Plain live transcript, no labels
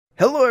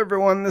Hello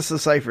everyone, this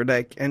is Cipher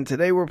Dec, and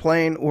today we're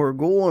playing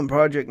Orgoll in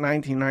Project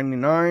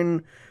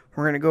 1999.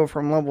 We're going to go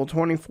from level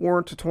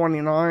 24 to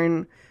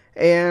 29,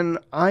 and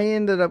I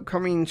ended up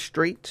coming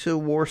straight to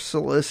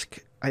Warsliks,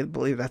 I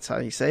believe that's how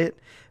you say it,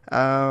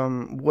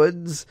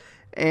 woods,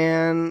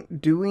 and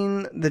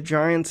doing the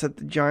giants at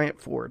the giant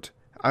fort.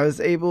 I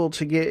was able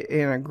to get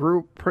in a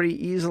group pretty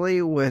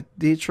easily with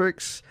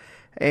Dietrichs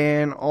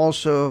and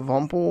also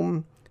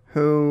Vumpel,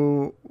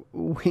 who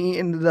we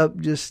ended up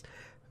just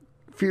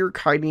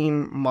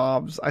fear-kiting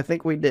mobs. I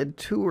think we did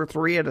 2 or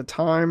 3 at a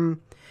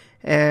time,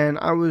 and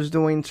I was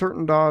doing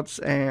certain dots,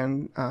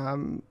 and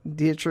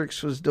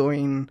Dietrichs was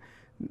doing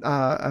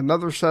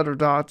another set of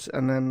dots,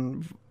 and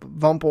then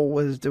Vumpel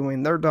was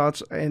doing their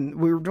dots, and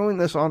we were doing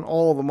this on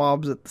all of the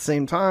mobs at the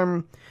same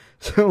time,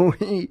 so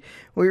we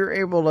were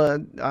able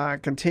to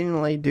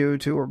continually do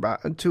 2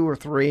 or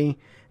 3,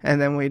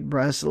 and then we'd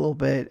rest a little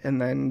bit,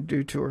 and then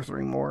do 2 or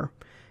 3 more.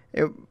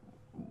 It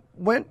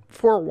went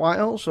for a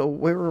while, so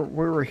we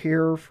were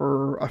here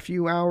for a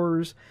few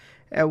hours,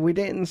 and we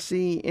didn't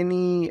see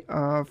any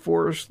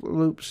forest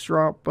loops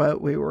drop, but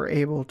we were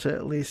able to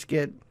at least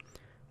get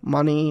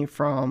money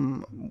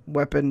from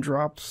weapon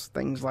drops,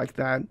 things like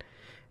that,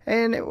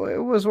 and it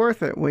was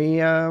worth it. We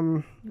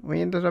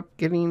ended up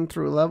getting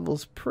through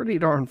levels pretty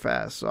darn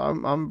fast, so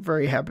I'm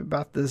very happy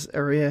about this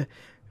area.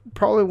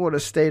 Probably would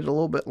have stayed a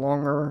little bit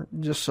longer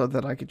just so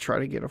that I could try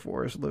to get a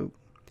forest loop.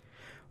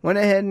 Went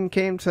ahead and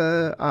came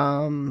to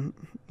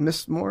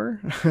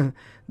Mistmoore,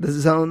 the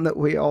zone that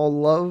we all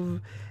love,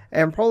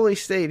 and probably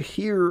stayed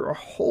here a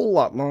whole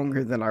lot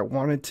longer than I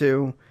wanted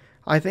to.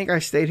 I think I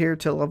stayed here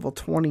till level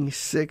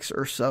 26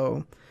 or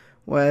so.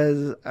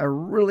 Was a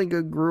really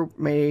good group,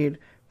 made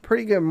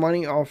pretty good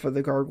money off of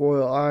the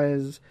gargoyle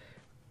eyes.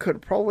 Could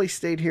have probably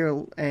stayed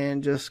here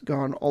and just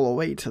gone all the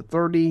way to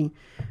 30,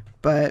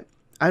 but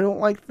I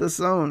don't like the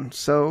zone,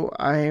 so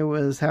I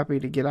was happy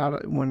to get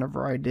out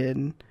whenever I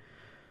did.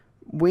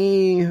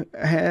 We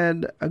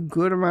had a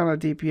good amount of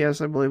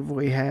DPS. I believe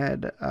we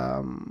had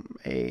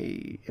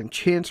a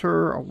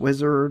enchanter, a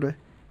wizard,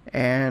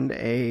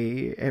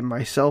 and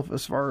myself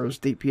as far as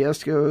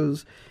DPS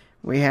goes.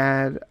 We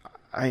had,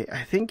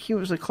 I think he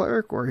was a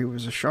cleric or he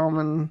was a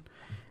shaman,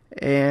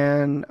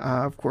 and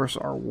of course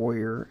our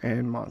warrior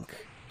and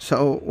monk.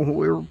 So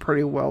we were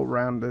pretty well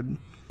rounded.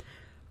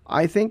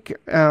 I think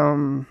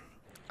I'm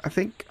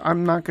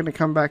not going to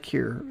come back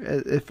here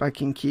if I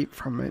can keep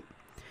from it.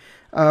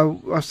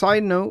 A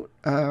side note,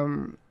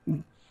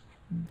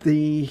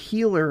 the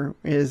healer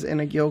is in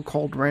a guild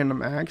called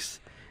Random Acts,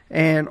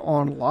 and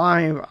on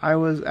live, I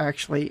was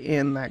actually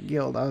in that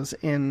guild. I was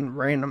in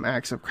Random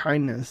Acts of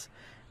Kindness,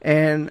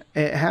 and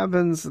it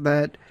happens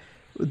that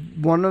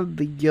one of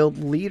the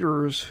guild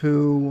leaders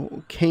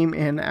who came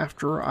in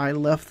after I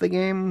left the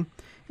game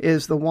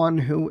is the one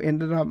who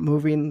ended up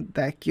moving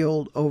that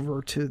guild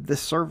over to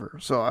this server.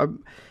 So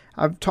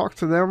I've talked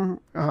to them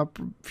a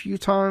few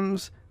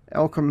times.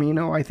 El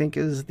Camino, I think,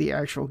 is the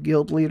actual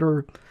guild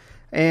leader,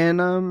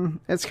 and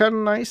it's kind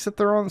of nice that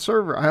they're on the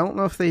server. I don't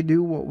know if they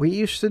do what we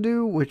used to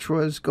do, which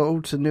was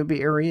go to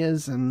newbie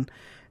areas and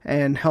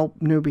help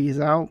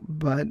newbies out,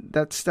 but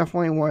that's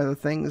definitely one of the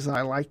things I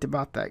liked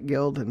about that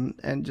guild,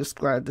 and just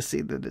glad to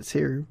see that it's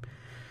here.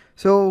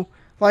 So,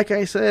 like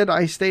I said,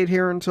 I stayed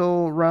here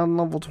until around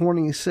level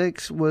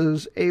 26,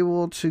 was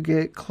able to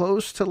get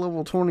close to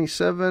level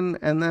 27,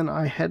 and then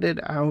I headed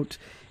out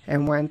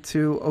and went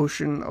to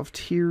Ocean of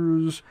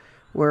Tears,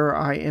 where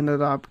I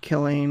ended up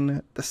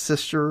killing the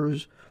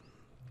sisters,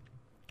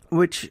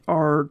 which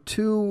are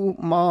 2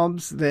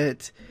 mobs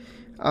that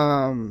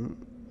are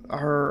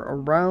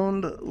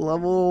around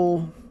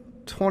level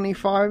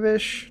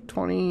 25-ish,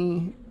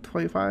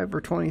 25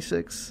 or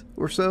 26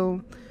 or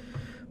so.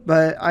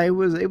 But I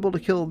was able to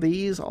kill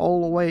these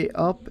all the way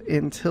up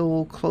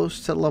until close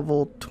to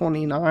level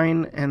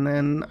 29, and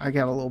then I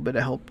got a little bit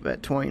of help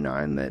at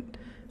 29 that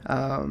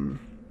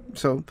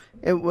so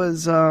it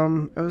was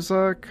kind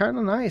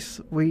of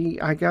nice.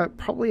 I got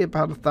probably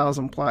about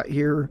 1,000 plat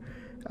here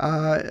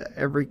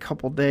every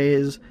couple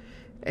days,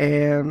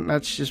 and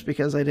that's just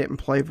because I didn't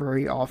play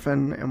very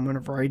often, and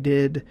whenever I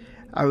did,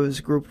 I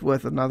was grouped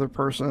with another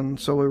person,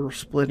 so we were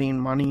splitting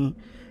money.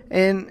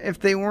 And if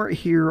they weren't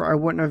here, I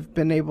wouldn't have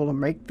been able to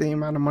make the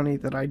amount of money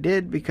that I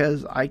did,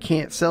 because I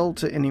can't sell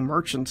to any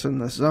merchants in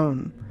this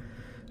zone.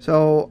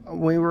 So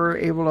we were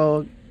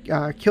able to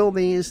kill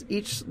these.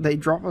 They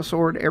drop a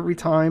sword every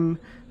time.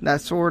 That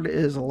sword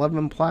is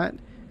 11 plat,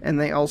 and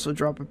they also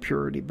drop a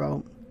purity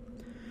belt.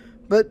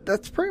 But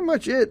that's pretty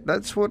much it.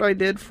 That's what I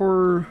did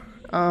for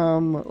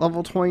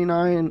level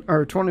 29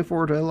 or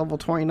 24 to level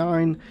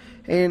 29,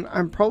 and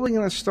I'm probably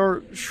going to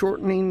start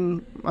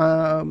shortening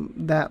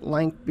that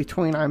length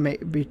between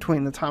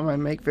the time I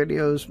make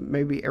videos,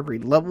 maybe every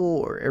level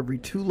or every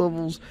 2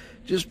 levels,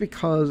 just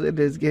because it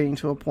is getting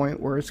to a point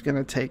where it's going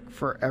to take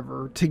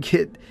forever to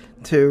get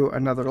to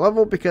another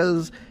level,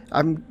 because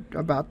I'm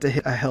about to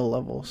hit a hell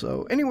level.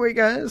 So anyway,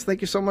 guys, thank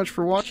you so much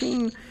for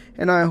watching,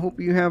 and I hope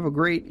you have a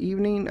great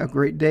evening, a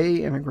great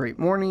day, and a great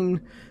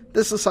morning.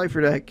 This is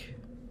Cipher Dec.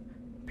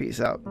 Peace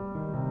out.